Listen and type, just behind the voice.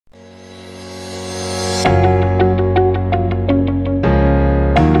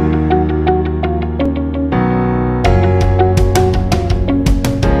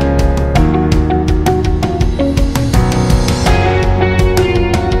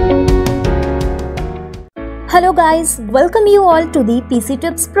Hello guys, welcome you all to the PC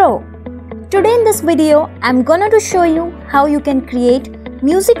Tips Pro. Today in this video, I'm gonna to show you how you can create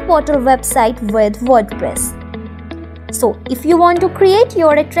music portal website with WordPress. So if you want to create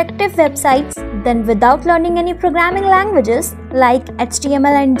your attractive websites, then without learning any programming languages like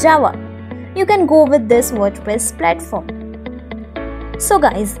HTML and Java, you can go with this WordPress platform. So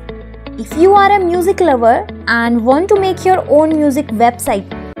guys, if you are a music lover and want to make your own music website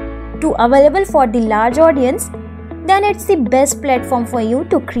to available for the large audience, then it's the best platform for you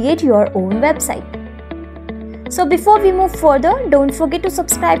to create your own website. So before we move further, don't forget to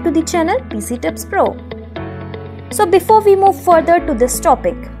subscribe to the channel PC Tips Pro. So before we move further to this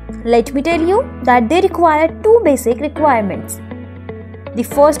topic, let me tell you that they require two basic requirements. The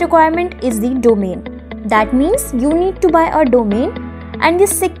first requirement is the domain. That means you need to buy a domain, and the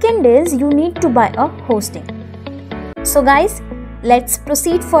second is you need to buy a hosting. So guys, let's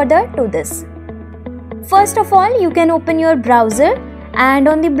proceed further to this. First of all, you can open your browser and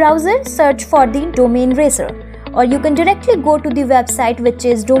on the browser search for the domain racer, or you can directly go to the website which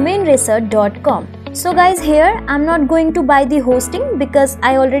is domainracer.com. So guys, here I'm not going to buy the hosting because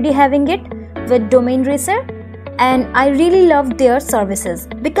I already having it with Domain Racer and I really love their services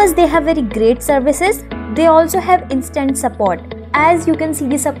because they have very great services. They also have instant support. As you can see,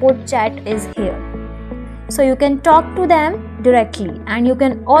 the support chat is here. So you can talk to them directly, and you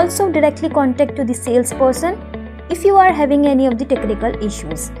can also directly contact to the salesperson if you are having any of the technical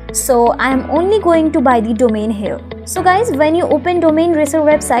issues. So I am only going to buy the domain here. So guys, when you open Domain Racer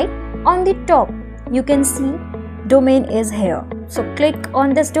website, on the top you can see domain is here. So click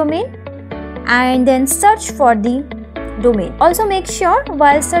on this domain and then search for the domain. Also make sure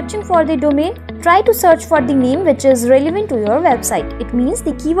while searching for the domain, try to search for the name which is relevant to your website. It means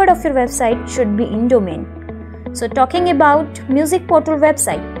the keyword of your website should be in domain. So talking about music portal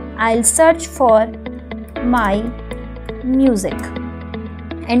website, I'll search for my music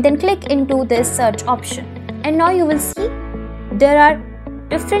and then click into this search option. And now you will see there are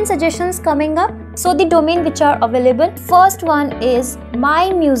different suggestions coming up. So the domain which are available, first one is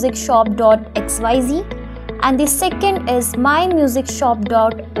mymusicshop.xyz and the second is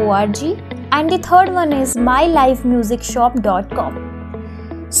mymusicshop.org and the third one is mylivemusicshop.com.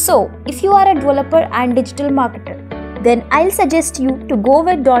 So if you are a developer and digital marketer, then I'll suggest you to go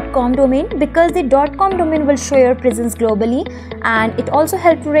with .com domain because the .com domain will show your presence globally and it also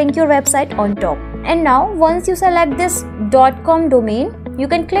helps to rank your website on top. And now once you select this .com domain, you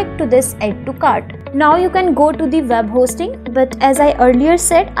can click to this add to cart. Now you can go to the web hosting, but as I earlier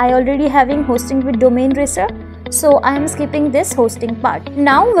said, I already having hosting with Domain Racer, so I am skipping this hosting part.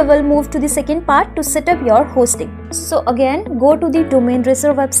 Now we will move to the second part to set up your hosting. So again, go to the Domain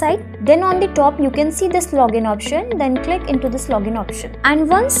Racer website. Then on the top you can see this login option. Then click into this login option. And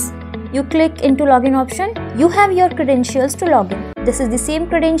once you click into login option, you have your credentials to login. This is the same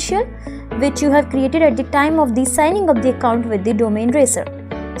credential which you have created at the time of the signing of the account with the Domain Racer.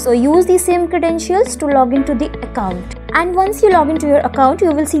 So use the same credentials to log into the account. And once you log into your account,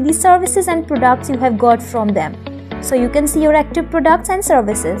 you will see the services and products you have got from them. So you can see your active products and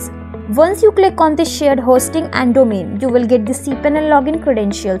services. Once you click on the shared hosting and domain, you will get the Cpanel login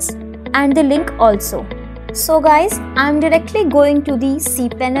credentials and the link also. So guys, I'm directly going to the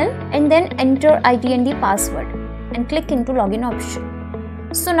Cpanel and then enter ID and the password and click into login option.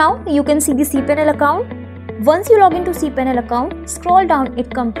 So now you can see the Cpanel account. Once you log into Cpanel account, scroll down it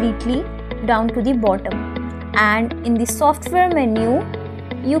completely down to the bottom. And in the software menu,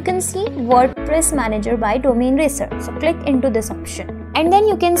 you can see WordPress Manager by Domain Racer. So click into this option. And then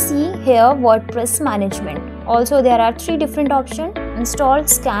you can see here WordPress Management. Also there are three different options: install,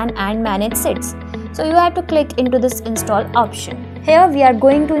 scan and manage sets. So you have to click into this install option. Here we are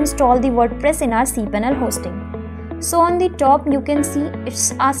going to install the WordPress in our Cpanel hosting. So on the top you can see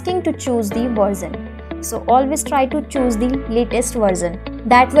it's asking to choose the version. So always try to choose the latest version.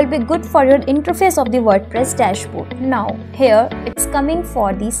 That will be good for your interface of the WordPress dashboard. Now here it's coming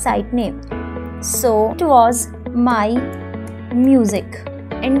for the site name. So it was my music.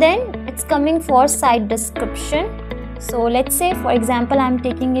 And then it's coming for site description. So let's say for example I'm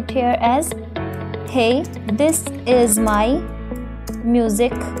taking it here as, hey, this is my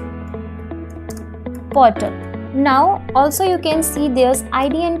music portal. Now also you can see there's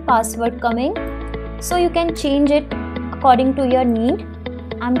ID and password coming. So you can change it according to your need.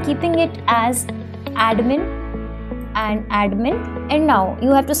 I'm keeping it as admin and admin. And now you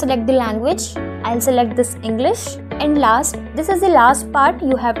have to select the language. I'll select this English. And last, this is the last part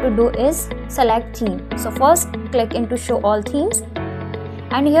you have to do is select theme. So first click into show all themes.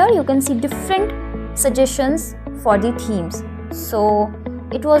 And here you can see different suggestions for the themes. So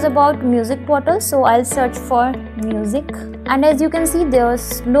it was about music portal, so I'll search for music, and as you can see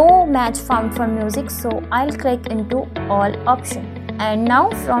there's no match found for music, so I'll click into all option. And now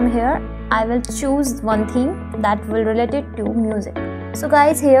from here I will choose one theme that will relate it to music. So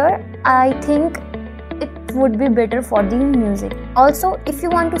guys, here I think it would be better for the music. Also, if you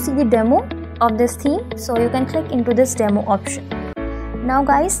want to see the demo of this theme, so you can click into this demo option. Now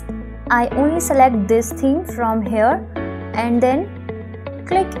guys, I only select this theme from here and then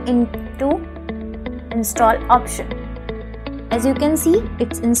click into install option. As you can see,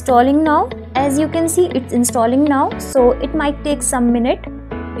 it's installing now. So it might take some minute.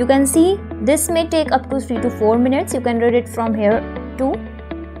 You can see this may take up to 3 to 4 minutes. You can read it from here too.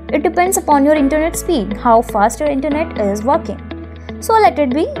 It depends upon your internet speed, how fast your internet is working. So let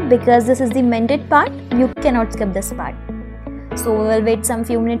it be, because this is the mandate part. You cannot skip this part. So we will wait some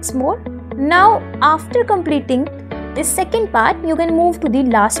few minutes more. Now after completing this second part, you can move to the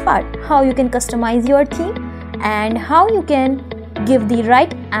last part, how you can customize your theme and how you can give the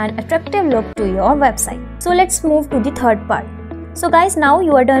right and attractive look to your website. So let's move to the third part. So guys, now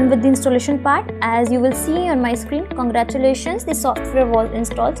you are done with the installation part. As you will see on my screen, congratulations, the software was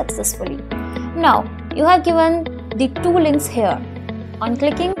installed successfully. Now you have given the 2 links here. On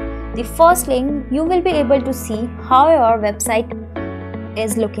clicking the first link, you will be able to see how your website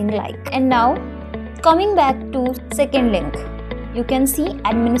is looking like. And now coming back to second link, you can see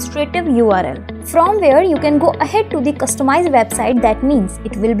administrative URL. From where you can go ahead to the customized website. That means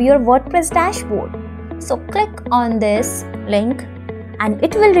it will be your WordPress dashboard. So click on this link and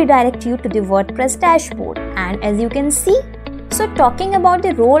it will redirect you to the WordPress dashboard. And as you can see, so talking about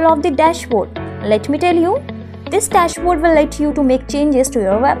the role of the dashboard, let me tell you, this dashboard will let you to make changes to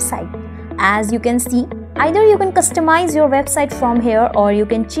your website. As you can see, either you can customize your website from here or you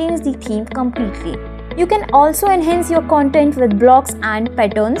can change the theme completely. You can also enhance your content with blocks and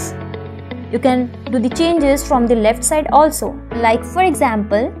patterns. You can do the changes from the left side also. Like for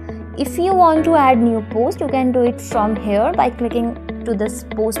example, if you want to add new post, you can do it from here by clicking to this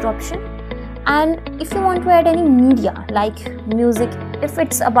post option. And if you want to add any media like music, if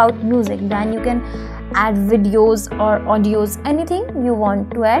it's about music, then you can add videos or audios, anything you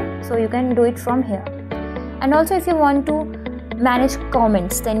want to add, so you can do it from here. And also if you want to manage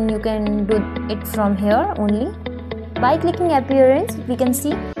comments, then you can do it from here only. By clicking appearance, we can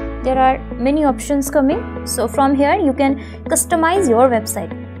see there are many options coming. So from here you can customize your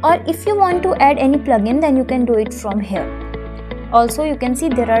website, or if you want to add any plugin, then you can do it from here. Also you can see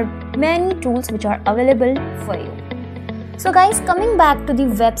there are many tools which are available for you. So guys, coming back to the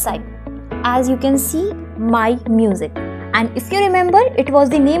website, as you can see my music, and if you remember, it was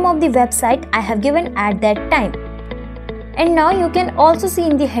the name of the website I have given at that time. And now you can also see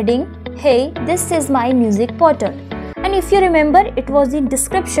in the heading, hey, this is my music portal. And if you remember, it was the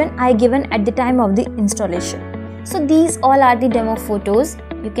description I given at the time of the installation. So these all are the demo photos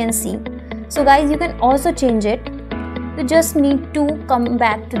you can see. So guys, you can also change it. You just need to come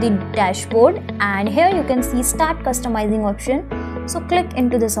back to the dashboard, and here you can see start customizing option. So click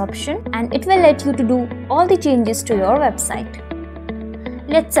into this option and it will let you to do all the changes to your website.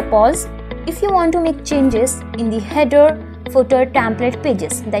 Let's suppose if you want to make changes in the header, footer, template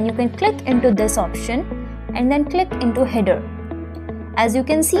pages, then you can click into this option and then click into header. As you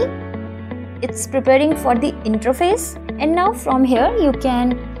can see, it's preparing for the interface. And now from here you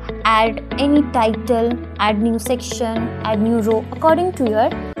can add any title, add new section, add new row according to your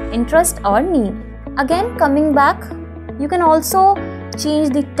interest or need. Again, coming back, you can also change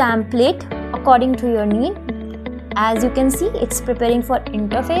the template according to your need. As you can see, it's preparing for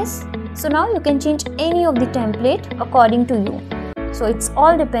interface. So now you can change any of the template according to you. So it's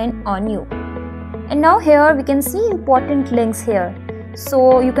all depend on you. And now here we can see important links here.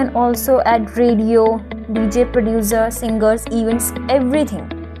 So you can also add radio, DJ, producer, singers, events, everything.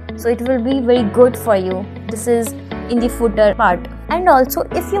 So it will be very good for you. This is in the footer part. And also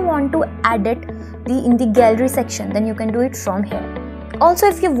if you want to add it in the gallery section, then you can do it from here. Also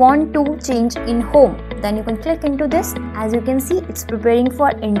if you want to change in home, then you can click into this. As you can see, it's preparing for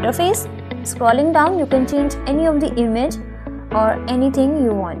interface. Scrolling down, you can change any of the image or anything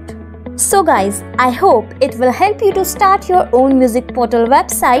you want. So guys, I hope it will help you to start your own music portal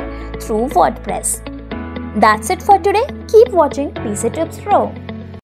website through WordPress. That's it for today. Keep watching PC Tips Pro.